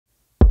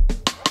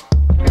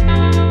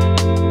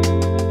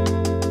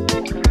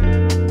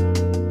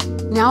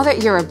Now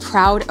that you're a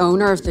proud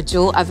owner of the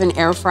Joule Oven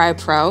Air Fryer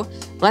Pro,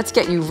 let's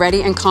get you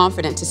ready and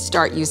confident to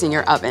start using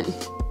your oven.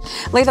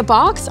 Lay the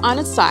box on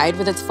its side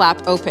with its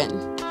flap open.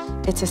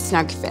 It's a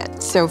snug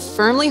fit, so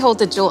firmly hold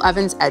the Joule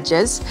oven's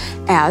edges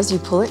as you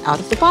pull it out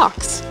of the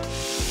box.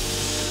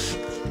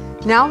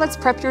 Now let's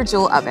prep your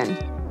Joule oven.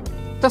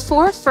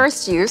 Before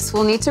first use,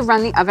 we'll need to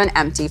run the oven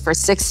empty for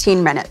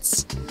 16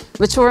 minutes,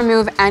 which will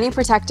remove any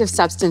protective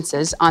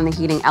substances on the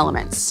heating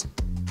elements.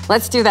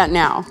 Let's do that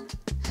now.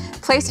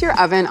 Place your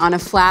oven on a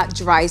flat,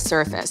 dry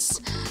surface.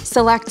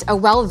 Select a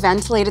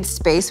well-ventilated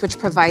space which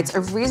provides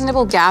a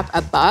reasonable gap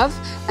above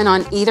and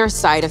on either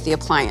side of the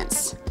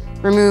appliance.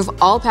 Remove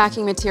all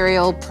packing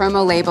material,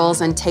 promo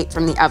labels, and tape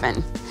from the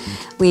oven.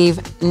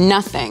 Leave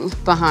nothing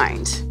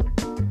behind.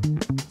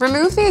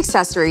 Remove the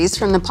accessories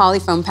from the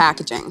polyfoam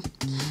packaging.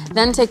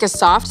 Then take a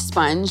soft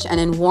sponge and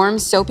in warm,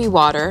 soapy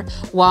water,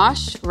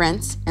 wash,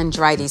 rinse, and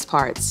dry these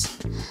parts.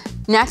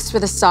 Next,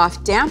 with a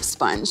soft, damp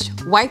sponge,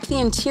 wipe the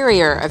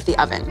interior of the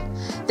oven.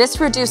 This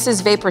reduces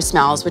vapor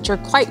smells, which are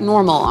quite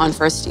normal on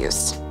first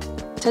use.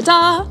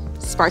 Ta-da!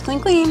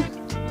 Sparkling clean.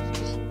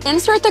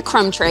 Insert the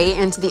crumb tray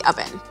into the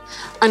oven.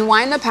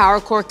 Unwind the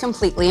power cord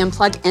completely and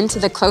plug into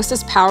the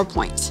closest power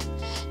point.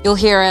 You'll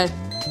hear a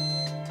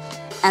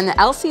and the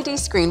LCD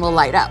screen will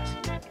light up.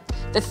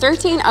 The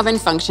 13 oven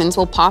functions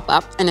will pop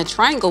up and a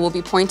triangle will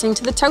be pointing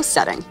to the toast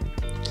setting.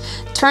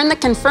 Turn the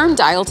confirm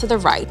dial to the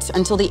right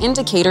until the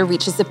indicator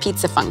reaches the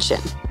pizza function.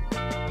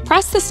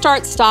 Press the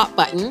Start/Stop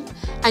button,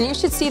 and you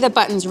should see the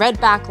button's red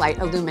backlight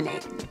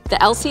illuminate. The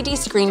LCD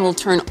screen will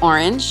turn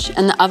orange,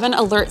 and the oven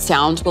alert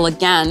sound will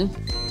again...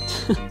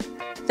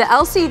 The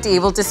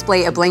LCD will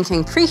display a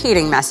blinking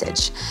preheating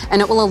message, and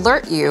it will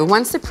alert you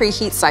once the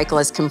preheat cycle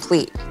is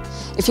complete.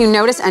 If you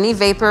notice any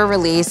vapor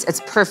release,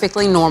 it's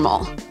perfectly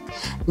normal.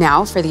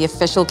 Now for the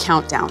official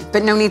countdown,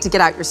 but no need to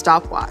get out your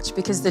stopwatch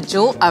because the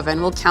Joule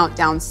oven will count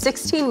down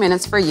 16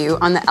 minutes for you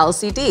on the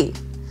LCD.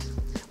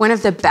 One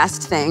of the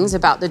best things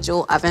about the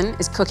Joule oven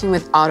is cooking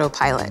with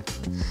Autopilot.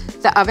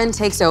 The oven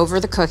takes over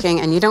the cooking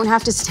and you don't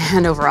have to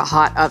stand over a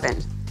hot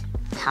oven.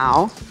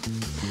 How?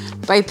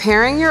 By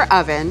pairing your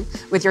oven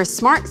with your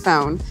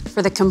smartphone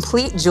for the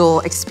complete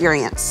Joule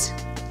experience.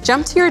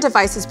 Jump to your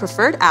device's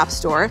preferred app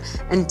store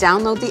and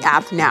download the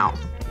app now.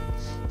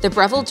 The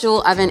Breville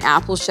Joule Oven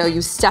app will show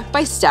you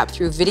step-by-step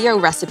through video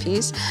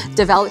recipes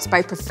developed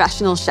by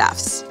professional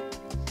chefs.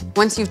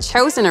 Once you've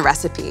chosen a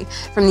recipe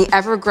from the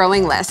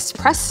ever-growing list,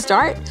 press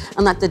Start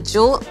and let the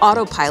Joule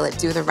Autopilot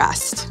do the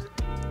rest.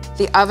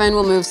 The oven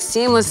will move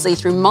seamlessly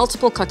through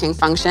multiple cooking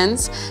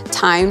functions,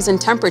 times, and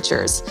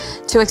temperatures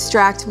to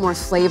extract more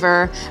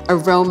flavor,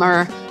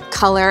 aroma,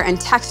 color, and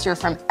texture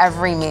from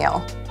every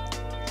meal.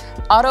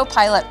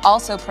 Autopilot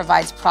also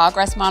provides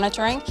progress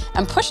monitoring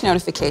and push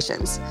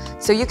notifications,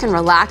 so you can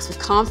relax with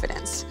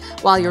confidence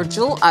while your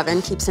Joule oven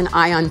keeps an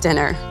eye on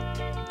dinner.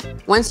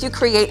 Once you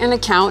create an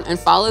account and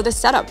follow the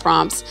setup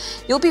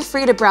prompts, you'll be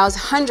free to browse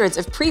hundreds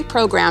of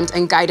pre-programmed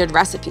and guided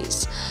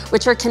recipes,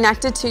 which are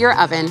connected to your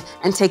oven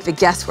and take the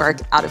guesswork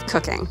out of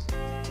cooking.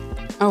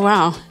 Oh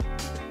wow,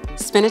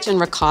 spinach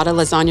and ricotta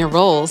lasagna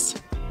rolls.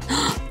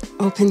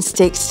 Open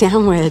steak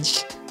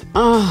sandwich.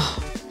 Oh,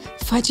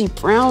 fudgy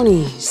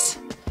brownies.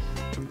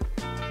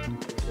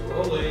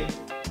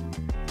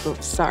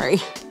 Oops, sorry.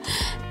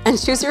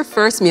 And choose your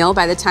first meal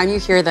by the time you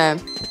hear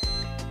the,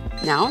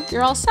 now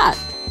you're all set.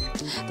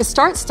 The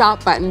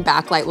Start/Stop button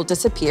backlight will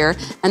disappear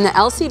and the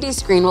LCD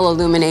screen will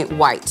illuminate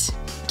white.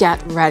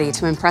 Get ready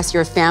to impress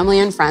your family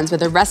and friends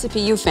with a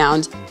recipe you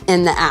found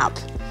in the app.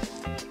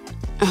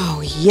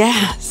 Oh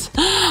yes,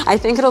 I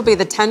think it'll be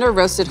the tender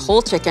roasted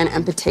whole chicken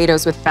and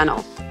potatoes with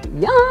fennel.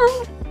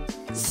 Yum!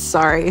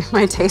 Sorry,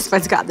 my taste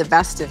buds got the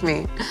best of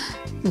me.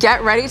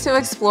 Get ready to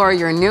explore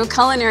your new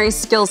culinary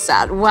skill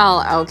set.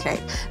 Well, okay,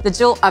 the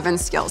Joule oven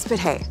skills, but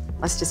hey,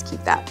 let's just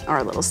keep that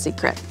our little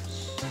secret.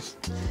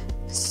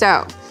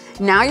 So,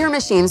 now your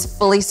machine's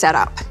fully set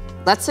up.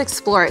 Let's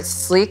explore its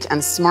sleek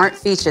and smart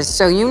features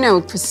so you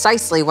know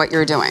precisely what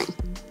you're doing.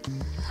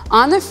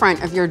 On the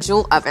front of your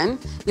Joule oven,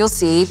 you'll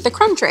see the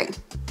crumb tray,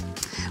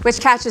 which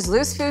catches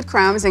loose food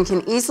crumbs and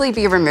can easily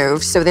be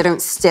removed so they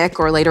don't stick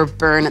or later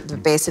burn at the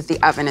base of the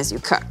oven as you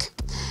cook.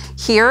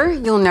 Here,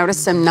 you'll notice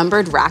some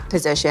numbered rack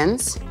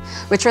positions,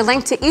 which are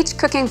linked to each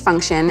cooking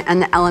function and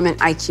the Element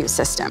IQ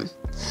system.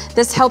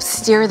 This helps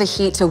steer the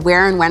heat to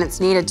where and when it's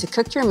needed to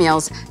cook your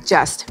meals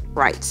just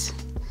right.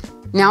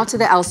 Now to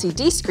the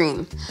LCD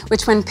screen,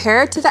 which when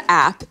paired to the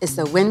app is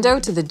the window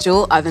to the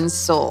Joule oven's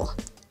soul.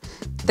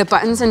 The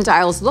buttons and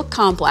dials look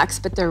complex,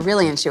 but they're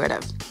really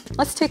intuitive.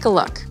 Let's take a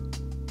look.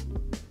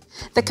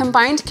 The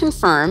combined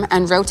Confirm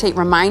and Rotate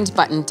Remind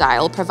button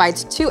dial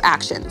provides two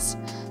actions.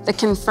 The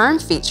Confirm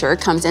feature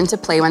comes into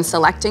play when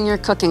selecting your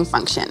cooking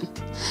function,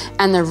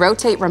 and the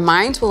Rotate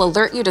Remind will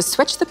alert you to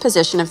switch the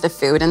position of the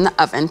food in the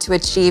oven to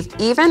achieve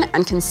even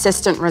and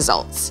consistent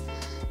results.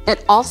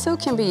 It also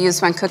can be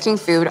used when cooking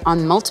food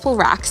on multiple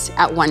racks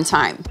at one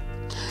time.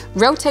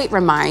 Rotate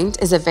Remind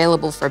is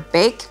available for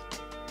bake,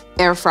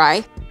 air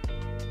fry,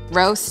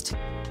 roast,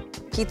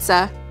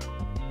 pizza,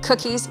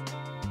 cookies,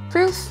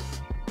 proof,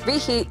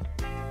 reheat,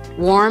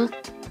 warm,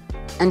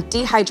 and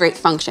dehydrate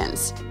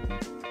functions.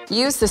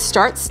 Use the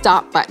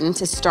Start-Stop button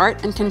to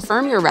start and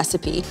confirm your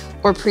recipe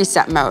or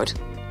preset mode.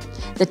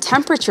 The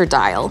temperature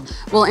dial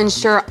will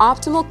ensure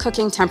optimal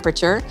cooking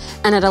temperature,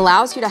 and it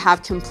allows you to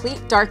have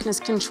complete darkness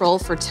control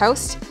for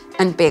toast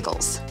and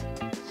bagels.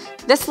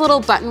 This little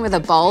button with a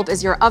bulb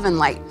is your oven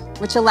light,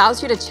 which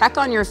allows you to check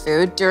on your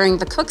food during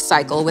the cook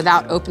cycle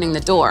without opening the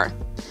door.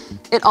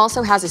 It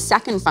also has a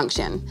second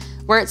function,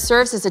 where it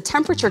serves as a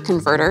temperature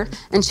converter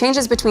and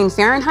changes between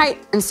Fahrenheit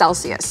and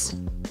Celsius.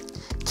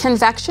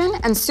 Convection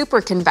and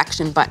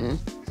superconvection button.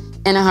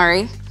 In a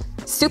hurry?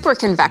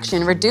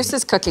 Superconvection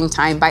reduces cooking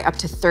time by up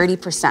to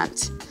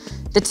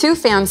 30%. The two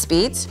fan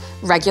speeds,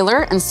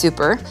 regular and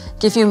super,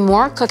 give you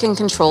more cooking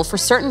control for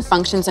certain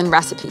functions and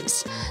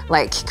recipes,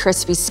 like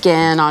crispy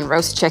skin on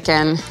roast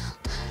chicken.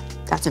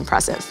 That's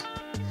impressive.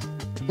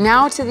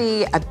 Now to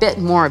the a bit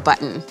more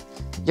button.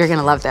 You're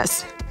gonna love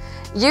this.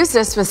 Use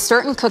this with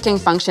certain cooking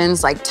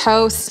functions like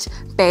toast,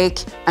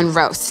 bake, and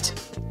roast.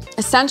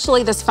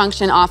 Essentially, this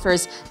function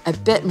offers a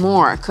bit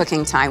more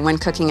cooking time when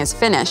cooking is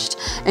finished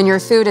and your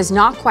food is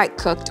not quite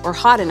cooked or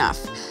hot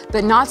enough,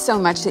 but not so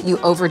much that you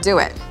overdo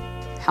it.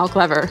 How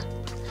clever.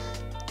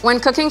 When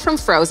cooking from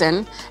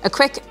frozen, a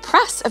quick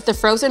press of the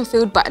frozen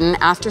food button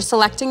after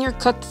selecting your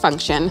cooked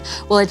function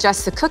will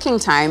adjust the cooking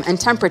time and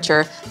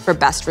temperature for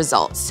best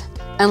results.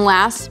 And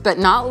last but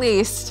not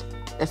least,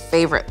 the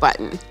favorite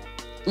button.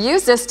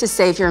 Use this to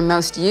save your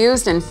most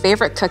used and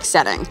favorite cook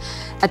setting.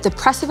 At the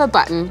press of a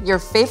button, your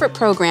favorite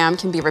program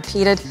can be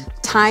repeated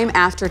time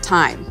after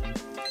time.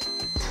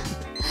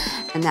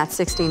 And that's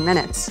 16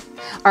 minutes.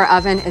 Our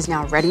oven is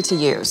now ready to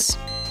use.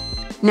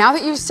 Now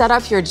that you've set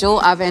up your Joule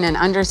oven and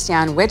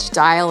understand which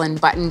dial and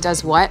button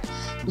does what,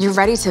 you're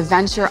ready to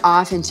venture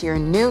off into your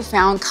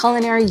newfound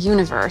culinary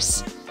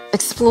universe.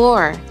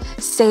 Explore,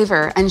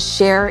 savor, and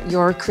share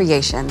your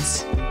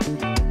creations.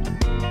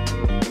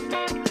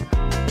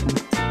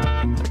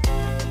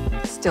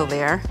 Still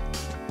there?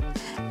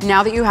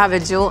 Now that you have a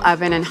Joule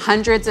oven and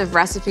hundreds of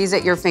recipes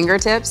at your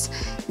fingertips,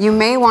 you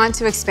may want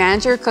to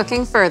expand your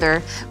cooking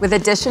further with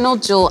additional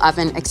Joule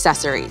oven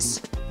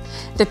accessories.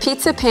 The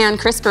Pizza Pan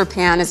Crisper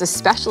Pan is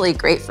especially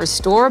great for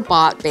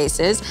store-bought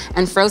bases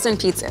and frozen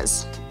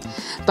pizzas.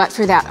 But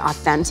for that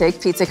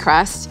authentic pizza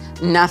crust,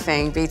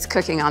 nothing beats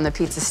cooking on the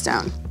pizza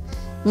stone.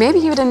 Maybe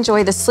you'd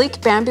enjoy the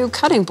sleek bamboo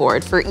cutting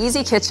board for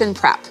easy kitchen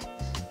prep.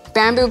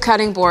 Bamboo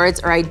cutting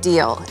boards are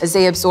ideal as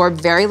they absorb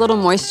very little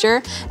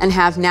moisture and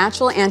have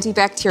natural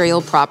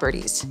antibacterial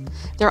properties.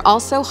 They're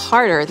also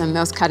harder than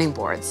most cutting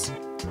boards.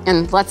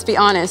 And let's be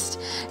honest,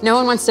 no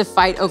one wants to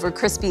fight over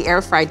crispy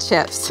air-fried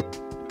chips.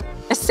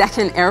 A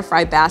second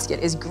air-fry basket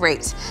is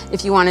great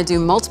if you want to do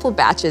multiple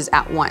batches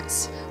at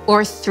once,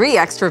 or 3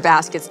 extra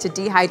baskets to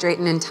dehydrate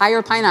an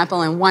entire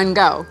pineapple in one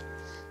go.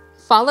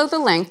 Follow the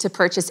link to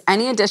purchase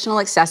any additional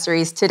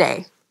accessories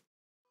today.